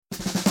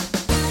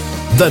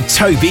The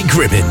Toby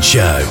Gribbin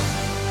Show.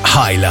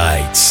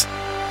 Highlights.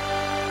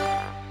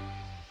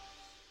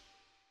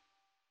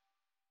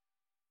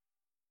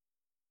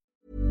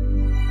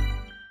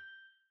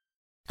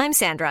 I'm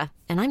Sandra,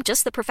 and I'm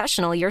just the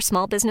professional your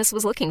small business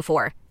was looking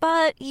for.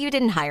 But you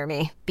didn't hire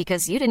me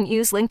because you didn't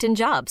use LinkedIn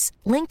Jobs.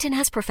 LinkedIn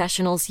has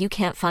professionals you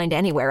can't find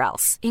anywhere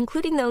else,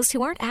 including those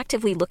who aren't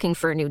actively looking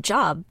for a new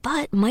job,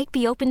 but might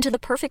be open to the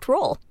perfect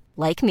role,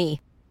 like me.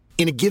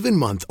 In a given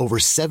month, over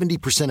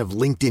 70% of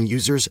LinkedIn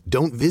users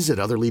don't visit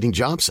other leading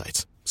job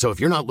sites. So if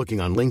you're not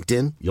looking on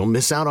LinkedIn, you'll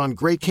miss out on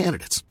great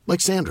candidates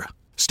like Sandra.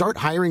 Start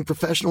hiring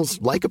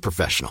professionals like a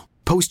professional.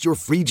 Post your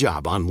free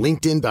job on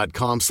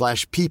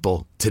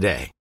linkedin.com/people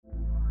today.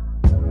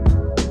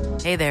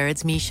 Hey there,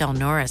 it's Michelle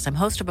Norris. I'm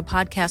host of a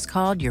podcast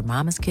called Your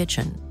Mama's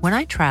Kitchen. When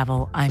I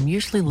travel, I'm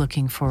usually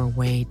looking for a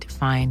way to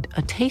find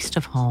a taste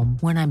of home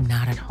when I'm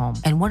not at home.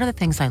 And one of the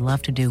things I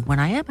love to do when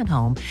I am at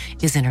home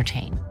is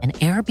entertain. And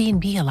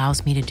Airbnb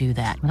allows me to do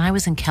that. When I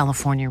was in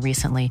California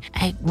recently,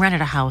 I rented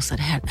a house that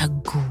had a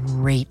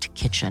great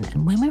kitchen.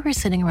 And when we were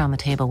sitting around the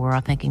table, we were all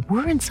thinking,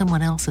 we're in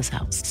someone else's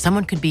house.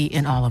 Someone could be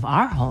in all of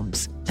our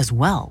homes as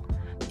well.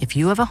 If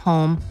you have a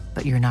home,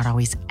 but you're not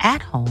always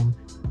at home,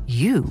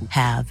 you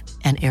have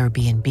an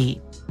Airbnb.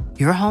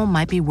 Your home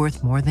might be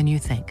worth more than you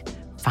think.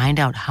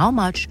 Find out how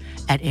much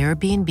at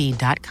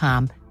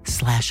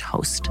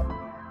airbnb.com/host.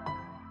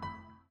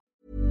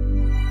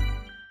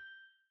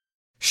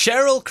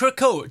 Cheryl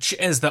Krkoc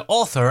is the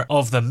author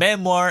of the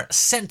memoir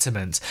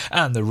Sentiment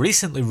and the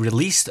recently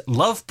released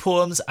Love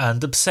Poems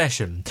and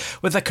Obsession.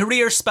 With a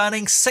career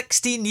spanning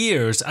 16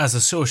 years as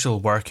a social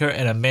worker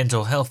in a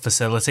mental health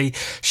facility,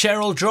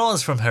 Cheryl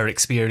draws from her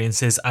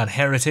experiences and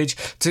heritage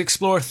to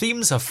explore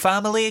themes of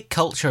family,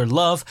 culture,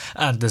 love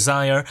and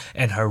desire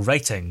in her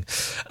writing.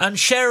 And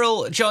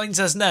Cheryl joins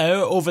us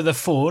now over the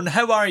phone.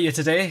 How are you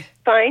today?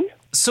 Fine.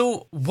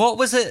 So, what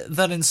was it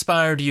that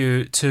inspired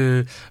you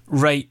to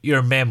write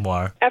your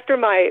memoir? After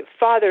my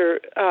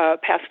father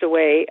passed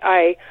away,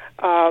 I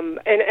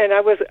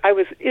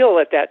was ill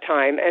at that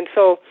time, and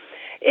so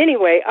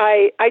anyway,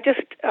 I just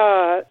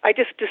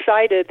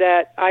decided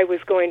that I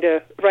was going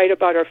to write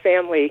about our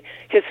family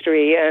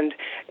history, and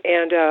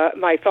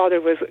my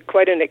father was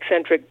quite an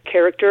eccentric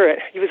character.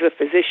 He was a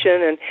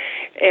physician,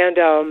 and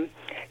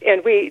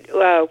we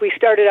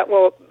started out.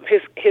 Well,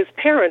 his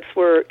parents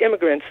were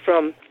immigrants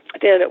from.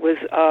 Then it was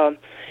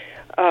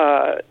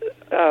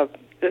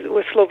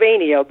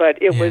Slovenia, but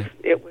it was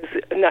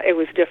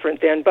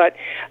different then. But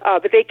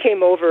they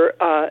came over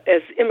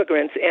as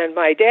immigrants, and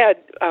my dad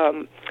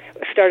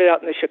started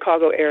out in the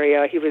Chicago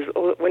area.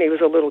 When he was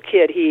a little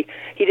kid. He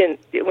didn't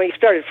when he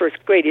started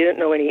first grade. He didn't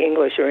know any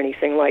English or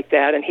anything like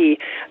that, and he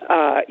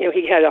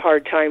had a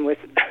hard time with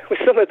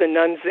some of the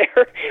nuns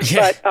there.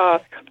 Yeah.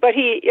 But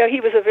he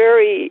was a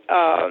very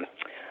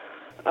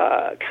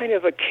kind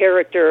of a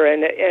character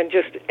and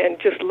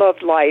just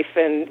loved life,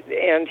 and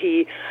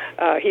he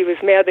was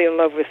madly in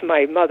love with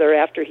my mother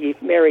after he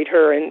married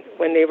her, and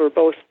when they were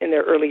both in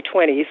their early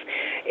 20s,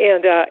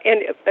 and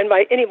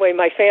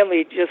my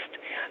family just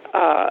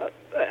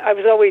I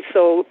was always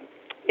so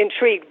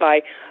intrigued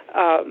by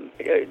how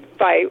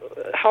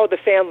the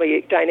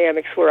family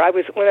dynamics were.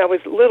 When I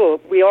was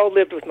little, we all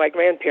lived with my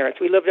grandparents.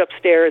 We lived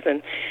upstairs,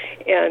 and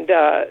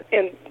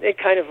it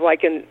kind of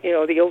like in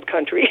the old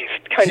country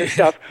kind of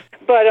stuff.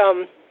 But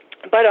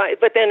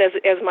then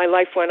as my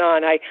life went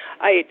on,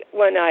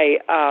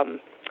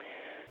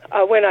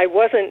 when I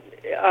wasn't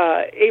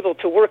able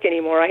to work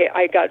anymore,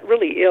 I got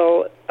really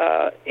ill,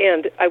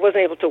 and I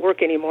wasn't able to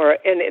work anymore.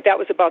 And that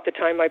was about the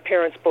time my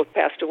parents both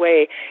passed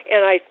away.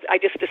 And I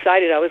just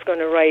decided I was going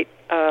to write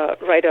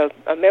a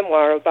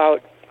memoir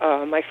about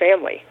my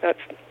family.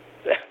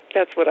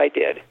 That's what I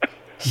did.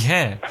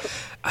 Yeah.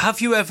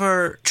 Have you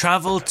ever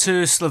traveled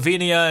to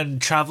Slovenia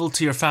and traveled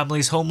to your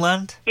family's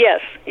homeland?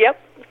 Yes. Yep.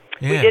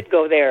 Yeah. We did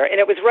go there, and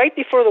it was right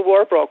before the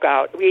war broke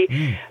out. We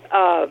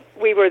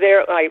were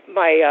there.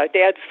 My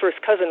dad's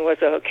first cousin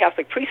was a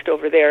Catholic priest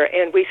over there,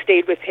 and we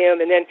stayed with him.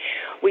 And then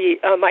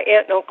my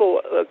aunt and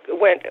uncle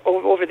went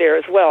over there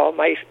as well.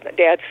 My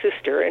dad's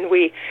sister, and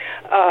we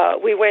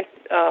went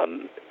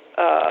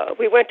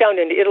down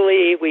into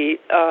Italy. We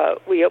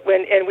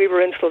went, and we were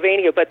in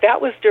Slovenia. But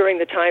that was during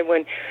the time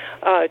when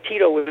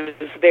Tito was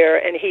there,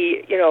 and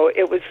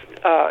it was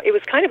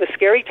kind of a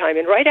scary time.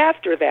 And right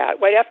after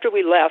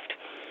we left.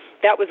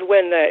 That was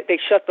when they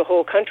shut the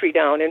whole country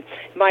down, and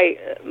my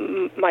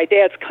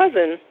dad's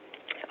cousin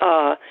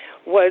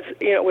was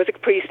a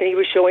priest, and he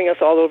was showing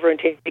us all over and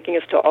taking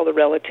us to all the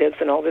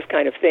relatives and all this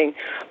kind of thing.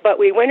 But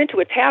we went into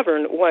a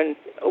tavern one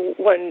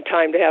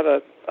time to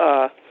have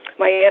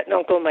my aunt and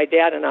uncle, my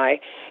dad and I,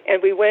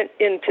 and we went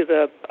into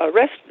the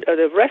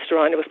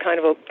restaurant. It was kind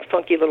of a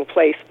funky little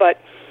place, but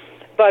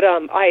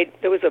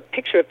there was a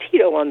picture of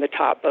Tito on the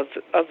top of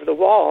the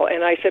wall,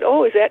 and I said,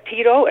 "Oh, is that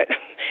Tito?"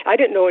 I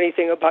didn't know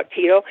anything about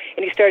Tito,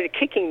 and he started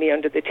kicking me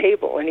under the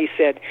table, and he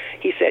said,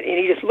 and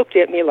he just looked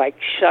at me like,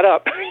 shut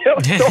up.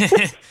 So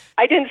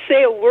I didn't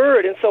say a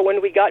word, and so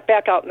when we got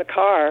back out in the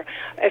car,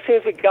 as soon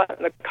as we got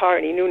in the car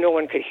and he knew no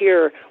one could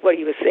hear what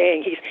he was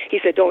saying, he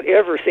said, don't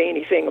ever say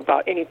anything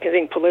about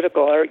anything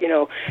political, or,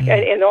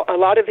 and a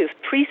lot of his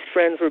priest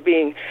friends were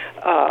being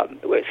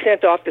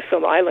sent off to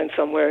some island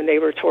somewhere, and they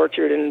were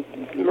tortured and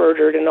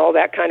murdered and all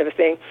that kind of a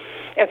thing.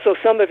 And so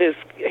some of his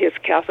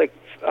Catholic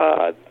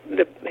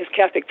his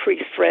Catholic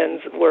priest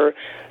friends were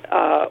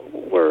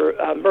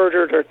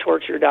murdered or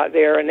tortured out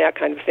there and that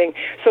kind of thing.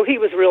 So he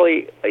was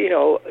really,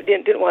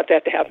 didn't want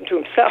that to happen to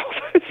himself.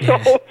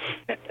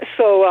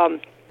 So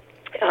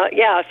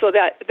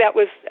that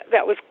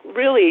was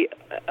really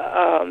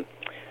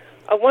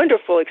a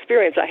wonderful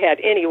experience I had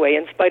anyway,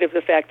 in spite of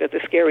the fact that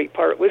the scary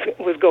part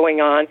was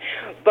going on.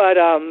 But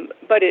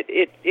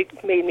it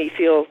made me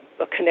feel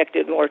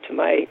connected more to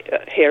my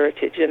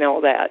heritage and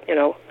all that,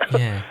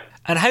 Yeah.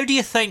 And how do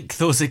you think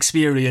those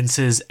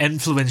experiences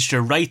influenced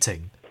your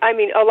writing? I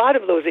mean, a lot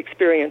of those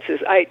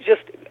experiences. I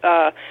just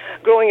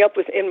growing up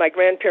in my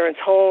grandparents'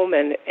 home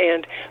and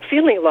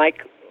feeling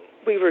like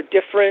we were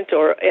different,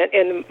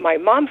 and my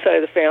mom's side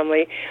of the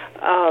family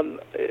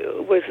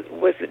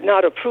was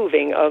not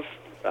approving of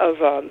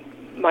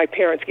my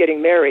parents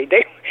getting married.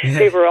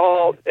 They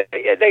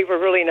were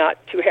really not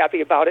too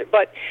happy about it.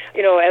 But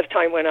as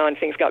time went on,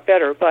 things got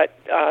better. But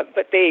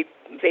they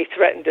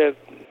threatened to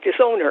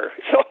disown her.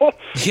 So,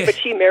 yeah. But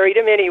she married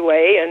him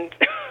anyway,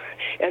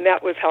 and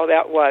that was how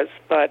that was.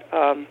 But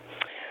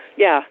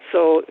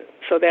so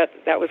that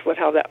was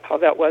how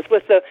that was.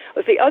 With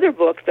the other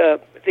book, the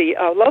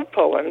love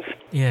poems.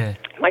 Yeah.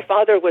 My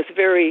father was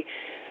very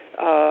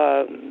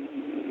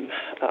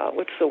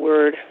what's the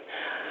word?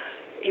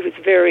 He was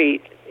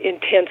very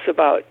intense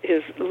about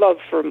his love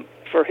for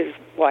his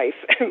wife,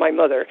 my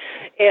mother,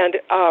 and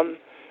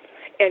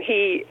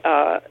he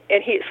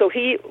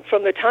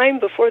from the time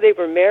before they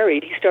were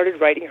married, he started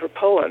writing her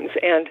poems,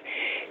 and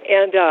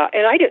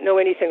I didn't know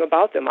anything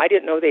about them. I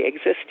didn't know they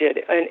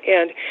existed,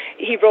 and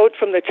he wrote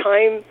from the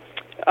time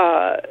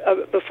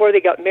before they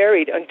got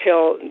married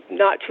until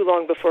not too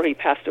long before he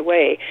passed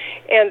away,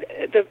 and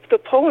the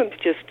poems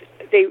just.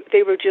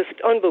 They were just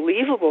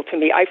unbelievable to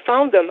me. I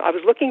found them. I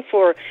was looking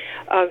for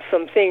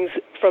some things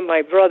from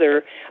my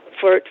brother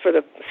for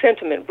the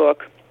sentiment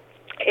book,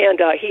 and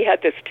he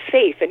had this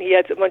safe, and he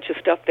had a bunch of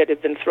stuff that had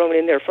been thrown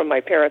in there from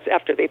my parents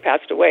after they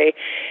passed away,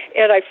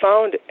 and I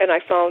found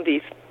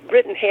these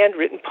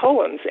handwritten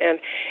poems,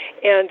 and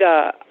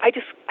I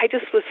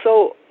just was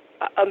so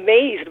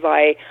amazed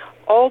by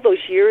all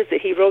those years that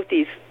he wrote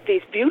these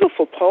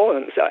beautiful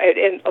poems,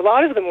 and a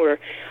lot of them were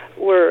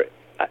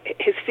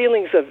his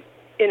feelings of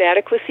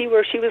inadequacy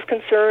where she was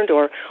concerned,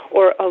 or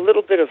a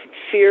little bit of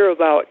fear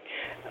about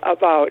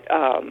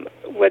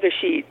whether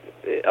she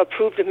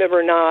approved of him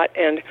or not,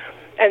 and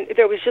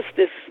there was just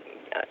this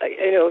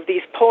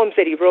these poems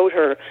that he wrote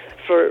her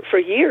for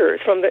years,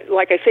 from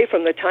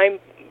the time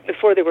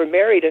before they were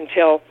married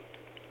until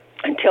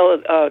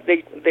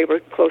they were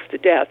close to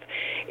death,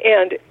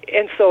 and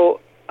so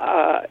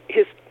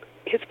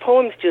his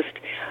poems just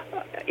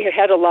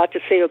had a lot to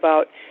say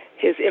about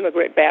his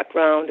immigrant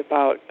background,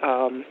 about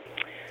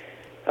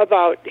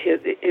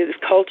his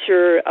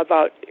culture,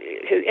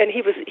 and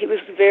he was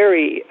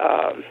very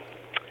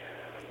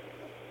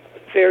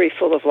very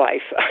full of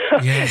life,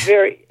 yes.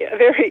 very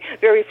very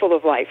very full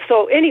of life.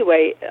 So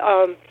anyway,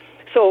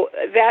 so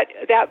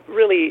that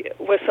really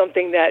was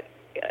something that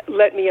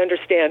let me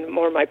understand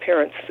more my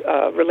parents'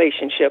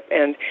 relationship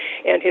and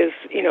his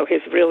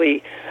his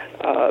really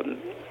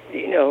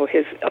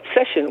his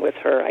obsession with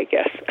her, I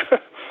guess.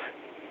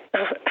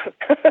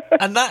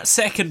 And that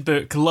second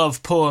book,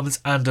 Love,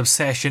 Poems and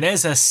Obsession,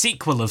 is a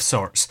sequel of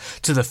sorts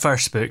to the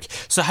first book.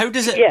 So how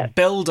does it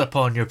build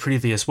upon your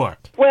previous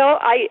work? Well,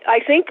 I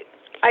think,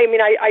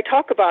 I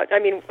talk about,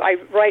 I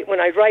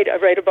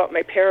write about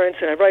my parents,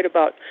 and I write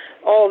about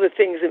all the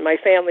things in my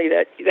family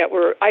that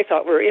I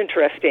thought were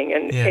interesting,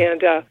 and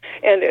the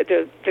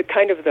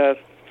kind of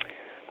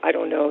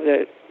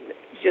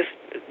just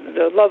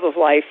the love of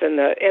life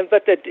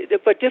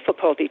but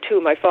difficulty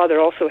too. My father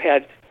also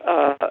had.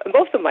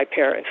 Both of my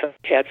parents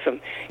had some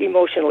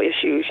emotional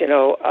issues, and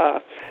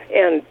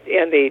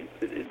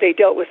they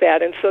dealt with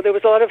that, and so there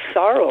was a lot of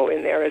sorrow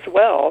in there as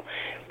well.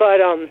 But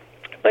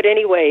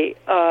anyway,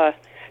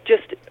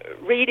 just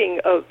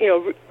reading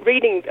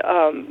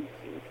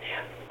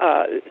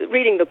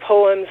the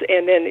poems,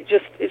 and then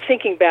just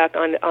thinking back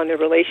on the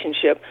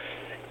relationship,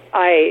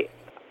 I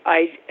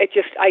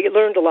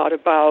learned a lot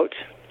about.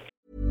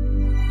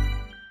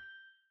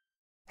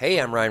 Hey,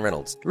 I'm Ryan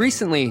Reynolds.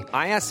 Recently,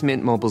 I asked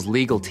Mint Mobile's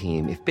legal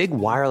team if big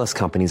wireless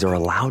companies are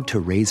allowed to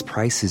raise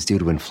prices due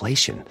to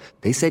inflation.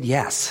 They said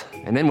yes.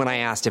 And then when I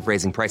asked if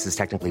raising prices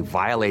technically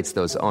violates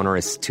those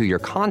onerous 2-year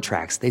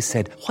contracts, they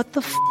said, "What the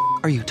f***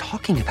 are you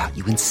talking about,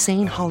 you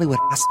insane Hollywood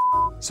ass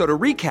f- So to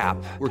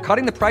recap, we're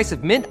cutting the price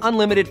of Mint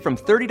Unlimited from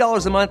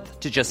 $30 a month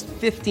to just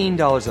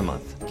 $15 a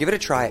month. Give it a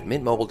try at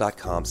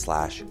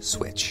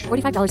mintmobile.com/switch.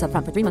 $45 up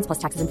front for 3 months plus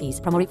taxes and fees.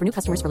 Promo rate for new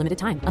customers for limited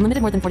time.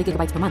 Unlimited more than 40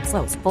 gigabytes per month.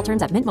 Slows full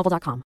terms at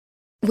mintmobile.com.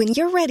 When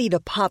you're ready to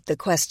pop the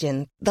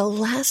question, the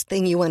last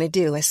thing you want to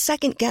do is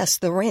second-guess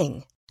the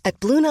ring. At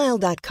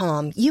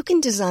BlueNile.com, you can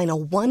design a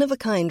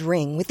one-of-a-kind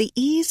ring with the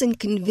ease and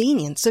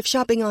convenience of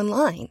shopping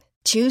online.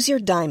 Choose your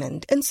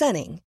diamond and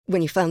setting.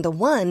 When you find the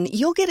one,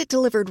 you'll get it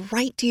delivered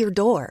right to your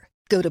door.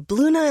 Go to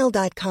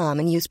BlueNile.com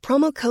and use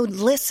promo code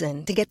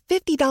LISTEN to get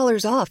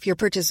 $50 off your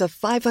purchase of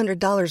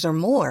 $500 or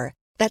more.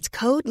 That's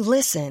code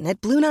LISTEN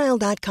at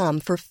BlueNile.com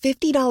for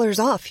 $50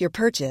 off your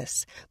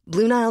purchase.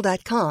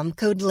 BlueNile.com,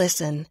 code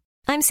LISTEN.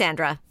 I'm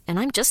Sandra, and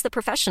I'm just the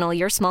professional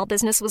your small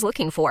business was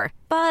looking for.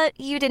 But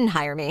you didn't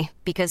hire me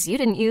because you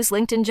didn't use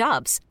LinkedIn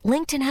Jobs.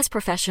 LinkedIn has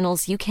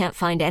professionals you can't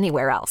find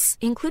anywhere else,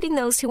 including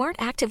those who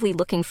aren't actively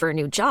looking for a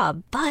new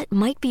job, but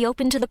might be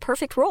open to the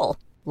perfect role,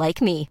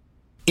 like me.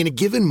 In a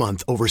given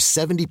month, over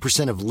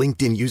 70% of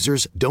LinkedIn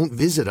users don't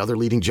visit other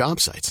leading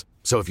job sites.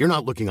 So if you're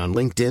not looking on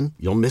LinkedIn,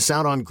 you'll miss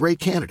out on great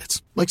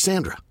candidates like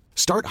Sandra.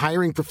 Start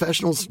hiring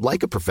professionals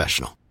like a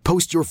professional.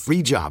 Post your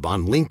free job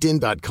on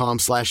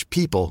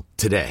linkedin.com/people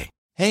today.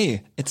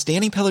 Hey, it's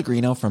Danny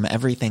Pellegrino from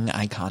Everything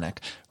Iconic.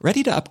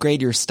 Ready to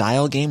upgrade your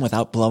style game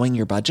without blowing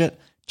your budget?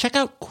 Check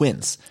out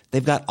Quince.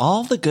 They've got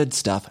all the good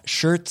stuff,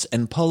 shirts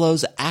and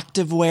polos,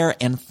 activewear,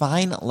 and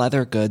fine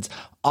leather goods,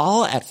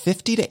 all at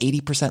 50 to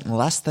 80%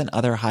 less than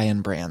other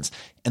high-end brands.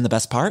 And the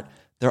best part?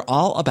 They're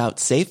all about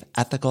safe,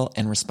 ethical,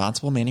 and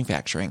responsible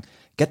manufacturing.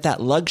 Get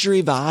that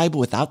luxury vibe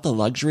without the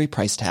luxury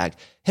price tag.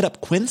 Hit up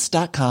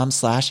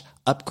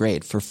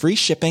quince.com/upgrade for free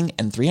shipping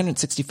and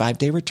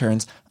 365-day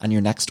returns on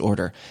your next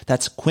order.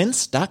 That's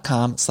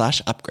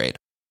quince.com/upgrade.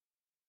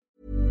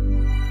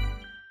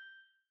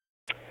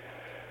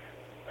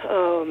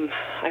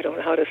 I don't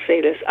know how to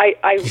say this.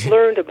 I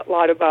learned a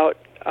lot about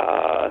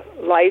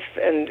life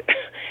and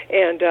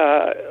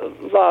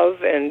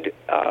love and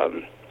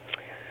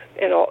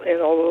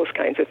all those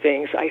kinds of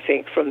things, I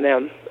think, from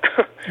them.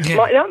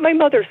 Yeah. Not my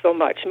mother so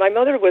much. My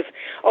mother was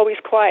always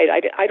quiet.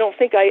 I don't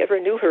think I ever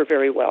knew her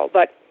very well,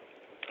 but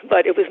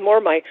it was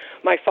more my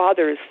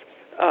father's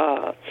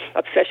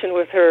obsession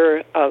with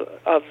her,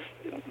 of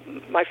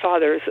my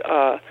father's,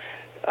 I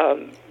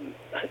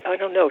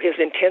don't know, his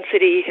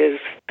intensity, his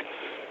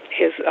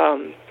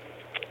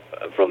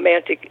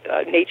romantic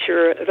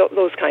nature,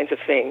 those kinds of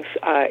things.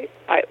 I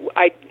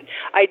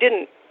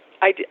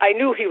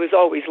knew he was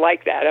always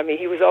like that. I mean,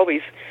 he was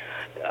always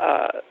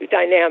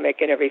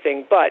dynamic and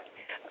everything, but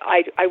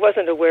I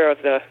wasn't aware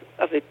of the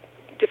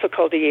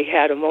difficulty he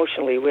had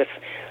emotionally with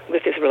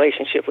his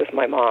relationship with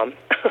my mom.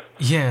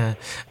 Yeah,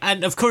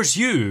 and of course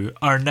you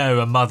are now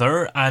a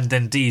mother and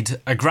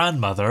indeed a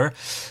grandmother.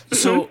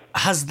 So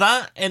has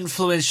that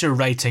influenced your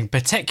writing,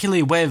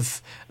 particularly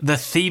with the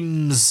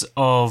themes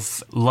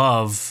of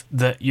love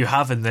that you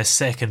have in this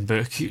second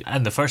book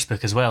and the first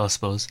book as well, I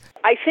suppose?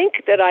 I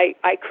think that I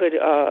could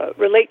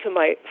relate to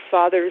my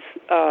father's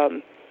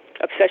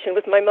obsession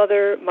with my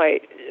mother. My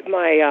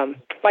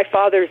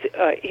father's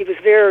he was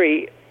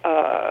very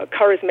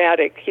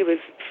charismatic. He was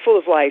full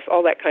of life,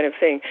 all that kind of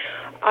thing.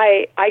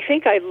 I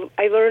think I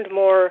learned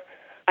more,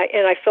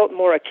 and I felt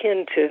more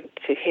akin to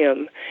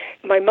him.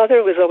 My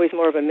mother was always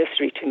more of a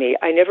mystery to me.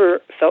 I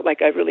never felt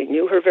like I really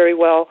knew her very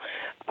well.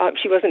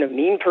 She wasn't a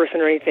mean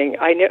person or anything.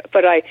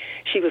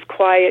 She was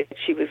quiet.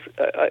 She was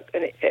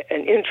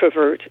an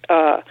introvert.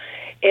 But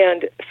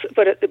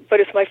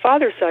it's my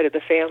father's side of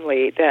the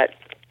family that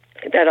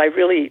I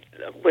really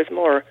was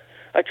more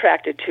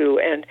attracted to,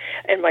 and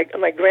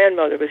my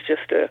grandmother was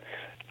just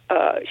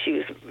she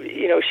was,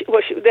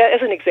 that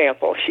as an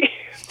example,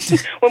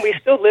 when we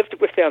still lived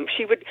with them,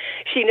 she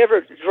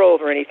never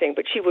drove or anything,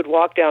 but she would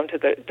walk down to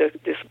the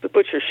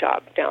butcher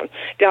shop down,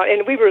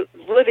 and we were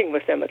living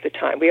with them at the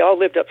time. We all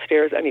lived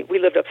upstairs. I mean, we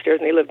lived upstairs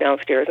and they lived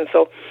downstairs, and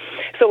so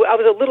I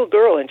was a little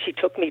girl, and she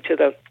took me to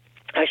the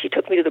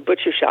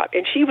butcher shop,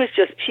 and she was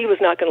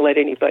not going to let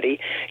anybody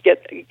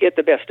get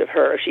the best of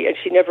her.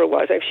 She never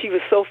was. She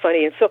was so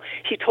funny, and so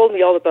she told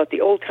me all about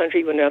the old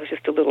country when I was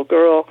just a little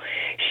girl.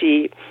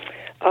 She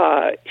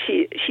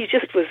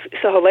just was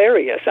so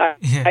hilarious.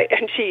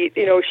 And she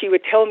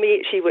would tell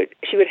me, she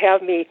would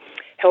have me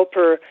help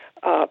her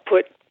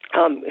put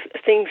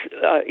things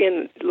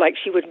in, like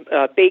she would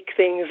bake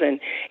things and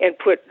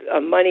put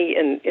money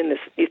in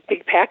these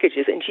big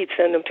packages, and she'd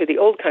send them to the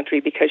old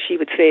country because she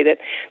would say that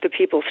the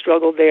people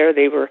struggled there.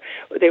 They were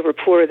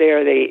poor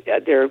there.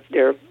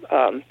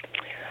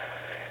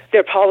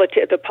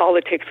 The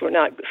politics were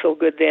not so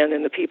good then,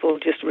 and the people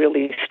just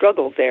really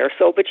struggled there.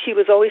 So, but she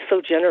was always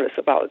so generous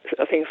about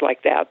things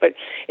like that. But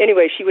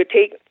anyway,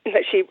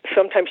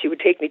 sometimes she would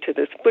take me to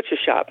this butcher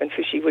shop, and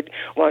so she would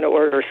want to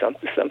order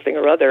something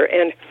or other,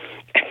 and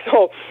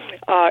so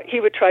he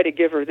would try to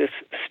give her this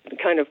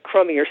kind of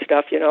crummier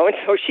stuff, you know. And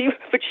so she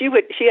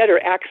had her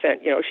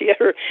accent, you know. She had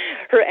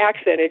her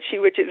accent, and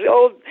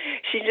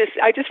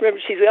I just remember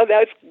she said, "Oh,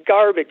 that's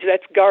garbage.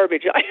 That's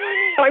garbage.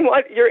 I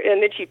want your."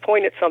 And then she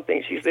pointed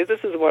something. She said,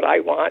 "This is what I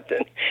want."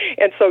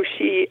 And so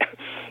she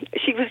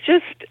was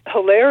just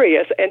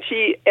hilarious, and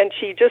she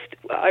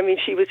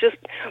was just.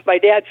 My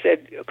dad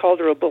called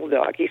her a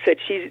bulldog. He said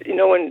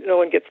no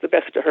one gets the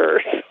best of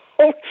her.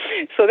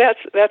 So that's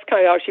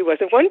kind of how she was.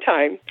 And one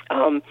time,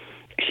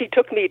 she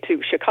took me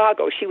to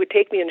Chicago. She would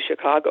take me into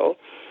Chicago.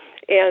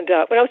 And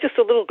when I was just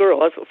a little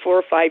girl, I was 4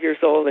 or 5 years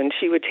old, and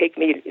she would take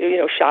me, you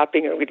know,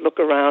 shopping, and we'd look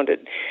around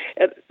at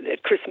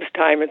Christmas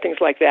time and things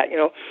like that, you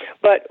know.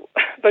 But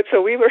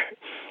so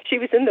she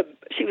went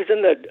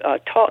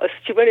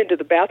into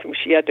the bathroom.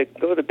 She had to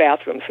go to the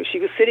bathroom, so she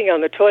was sitting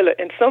on the toilet,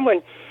 and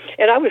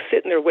I was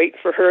sitting there waiting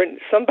for her, and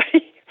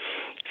somebody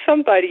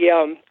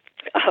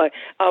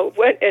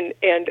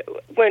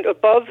went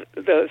above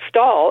the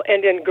stall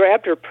and then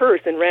grabbed her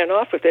purse and ran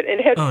off with it, and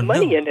it had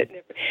money in it.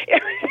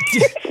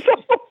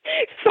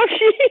 So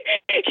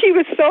she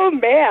was so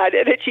mad,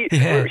 and she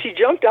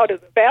jumped out of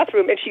the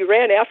bathroom and she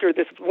ran after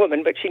this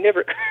woman, but she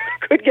never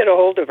could get a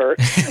hold of her.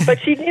 But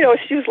she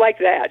was like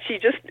that. She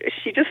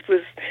just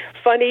was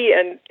funny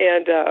and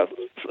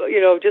you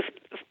know,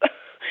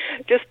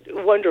 just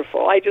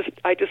wonderful. I just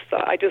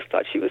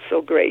thought she was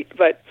so great.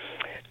 But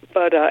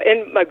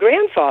and my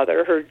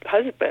grandfather, her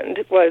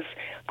husband, was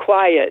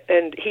quiet,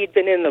 and he'd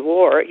been in the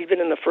war. He'd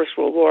been in the First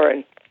World War,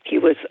 and he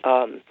was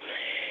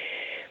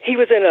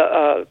in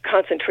a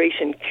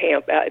concentration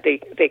camp.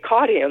 They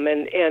caught him,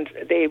 and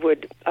they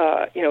would,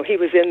 you know, he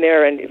was in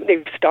there, and they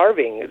were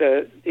starving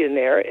in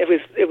there. It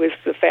was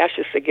the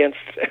fascists against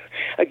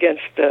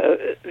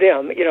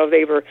them. You know,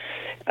 they were,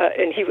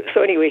 and he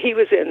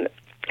was in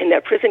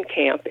that prison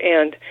camp,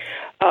 and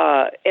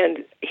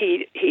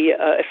he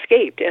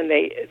escaped, and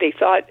they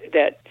thought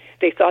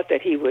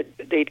that he was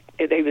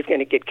going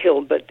to get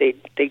killed, but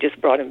they just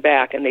brought him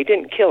back, and they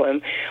didn't kill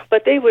him,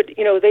 but they would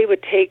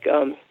take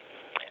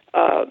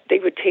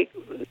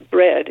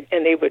bread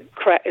and they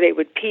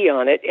would pee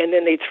on it, and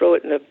then they'd throw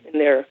it in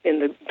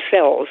the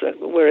cells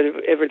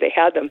wherever they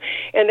had them,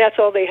 and that's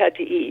all they had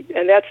to eat.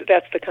 And that's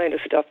the kind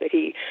of stuff that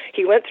he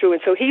went through.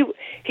 And so he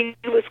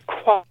was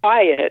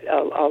quiet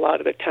a lot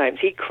of the times.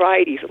 He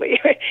cried easily.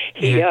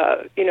 He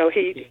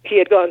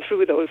had gone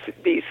through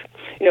these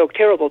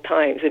terrible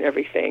times and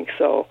everything.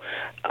 So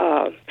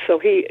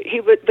he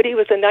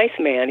was a nice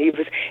man.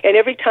 And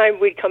every time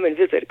we'd come and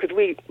visit, because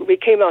we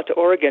came out to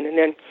Oregon, and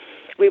then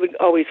we would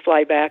always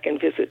fly back and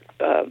visit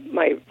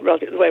my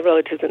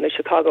relatives in the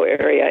Chicago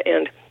area,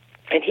 and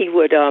he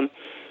would, and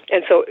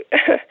so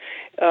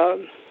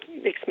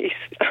makes me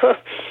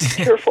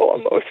tearful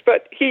almost.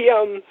 But he,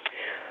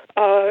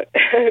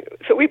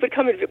 so we would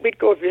come and we'd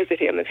go visit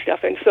him and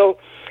stuff. And so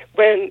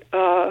when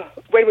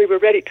we were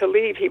ready to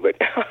leave,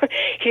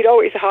 he'd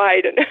always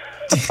hide, and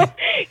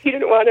he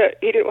didn't want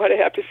to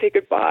have to say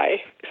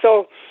goodbye.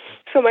 So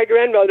my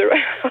grandmother,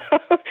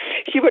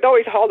 she would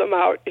always haul them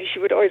out. She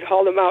would always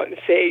haul them out and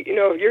say,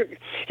 you're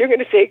going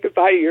to say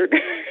goodbye to your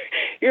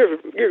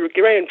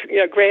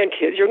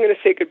grandkids. You're going to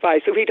say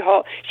goodbye. So she'd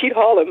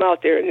haul them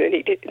out there, and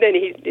then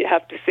he'd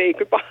have to say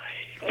goodbye.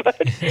 But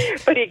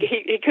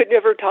he could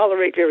never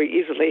tolerate very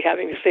easily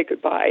having to say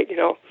goodbye,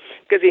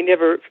 because he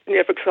never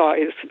saw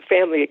his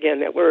family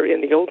again that were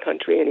in the old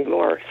country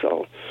anymore.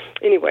 So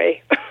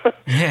anyway,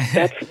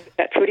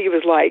 that's what he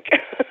was like.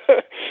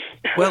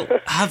 Well,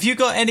 have you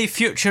got any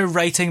future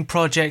writing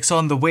projects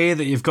on the way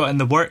that you've got in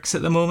the works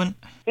at the moment?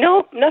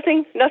 No,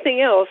 nothing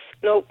else.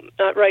 Nope,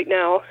 not right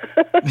now.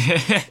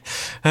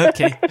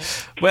 Okay.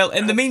 Well,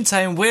 in the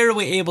meantime, where are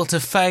we able to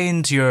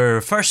find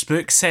your first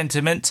book,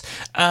 Sentiment,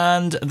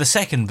 and the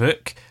second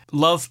book,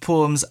 Love,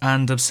 Poems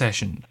and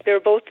Obsession? They're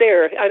both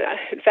there.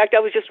 In fact, I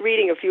was just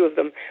reading a few of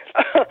them.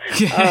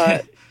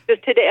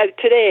 Just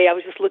today, I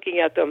was just looking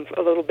at them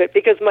a little bit,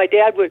 because my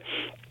dad would...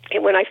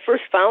 And when I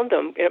first found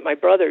them at my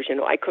brother's,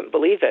 I couldn't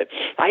believe it.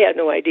 I had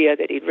no idea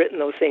that he'd written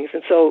those things,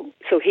 and so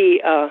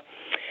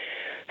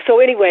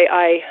anyway,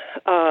 I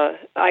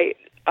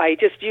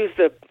just used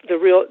the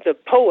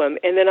poem,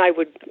 and then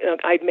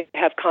I'd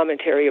have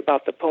commentary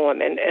about the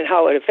poem and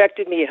how it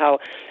affected me. How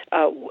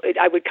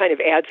I would kind of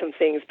add some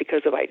things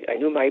because I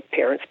knew my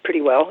parents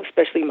pretty well,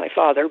 especially my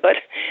father. But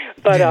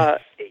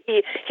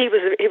he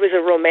was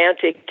a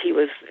romantic. He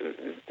was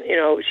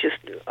just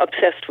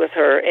obsessed with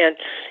her, and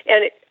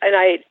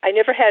I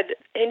never had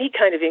any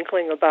kind of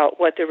inkling about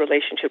what their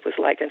relationship was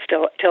like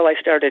until I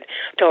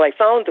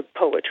found the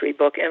poetry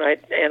book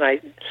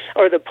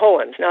or the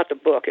poems, not the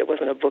book. It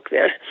wasn't a book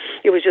then.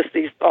 It was just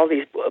these all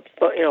these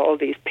all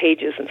these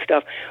pages and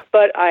stuff.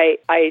 But I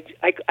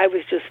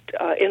was just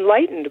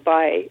enlightened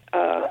by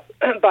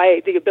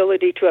the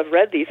ability to have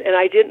read these, and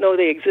I didn't know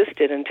they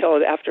existed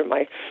until after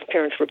my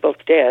parents were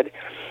both dead.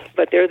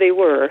 But there they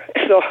were.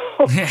 So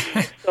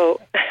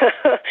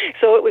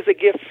it was a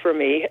gift for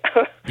me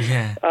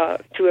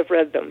to have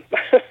read them.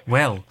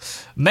 Well,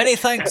 many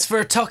thanks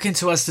for talking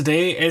to us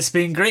today. It's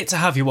been great to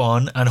have you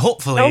on, and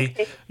hopefully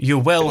you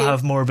will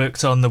have more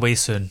books on the way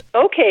soon.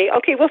 Okay.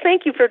 Well,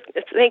 thank you for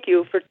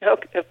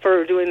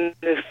doing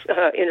this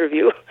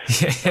interview.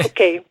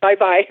 Okay.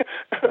 Bye.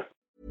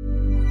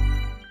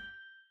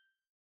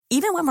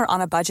 Even when we're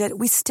on a budget,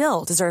 we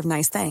still deserve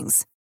nice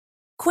things.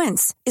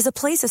 Quince is a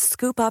place to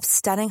scoop up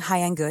stunning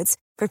high-end goods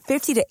for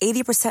 50 to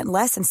 80%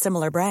 less than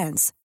similar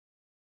brands.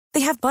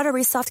 They have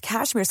buttery soft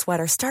cashmere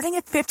sweaters starting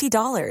at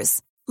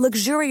 $50,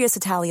 luxurious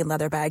Italian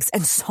leather bags,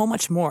 and so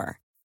much more.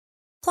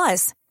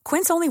 Plus,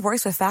 Quince only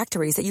works with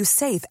factories that use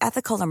safe,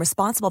 ethical, and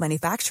responsible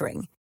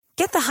manufacturing.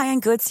 Get the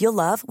high-end goods you'll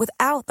love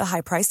without the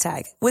high price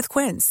tag with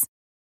Quince.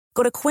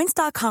 Go to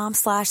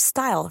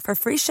quince.com/style for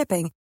free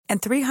shipping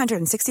and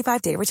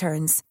 365-day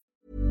returns.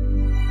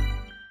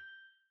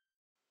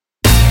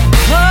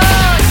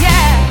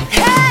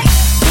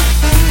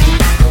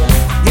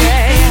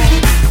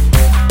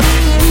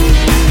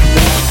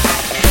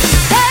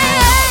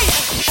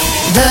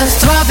 The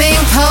throbbing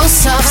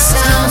pulse of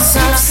sound.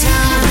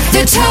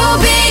 The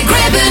Toby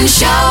Gribbon Show.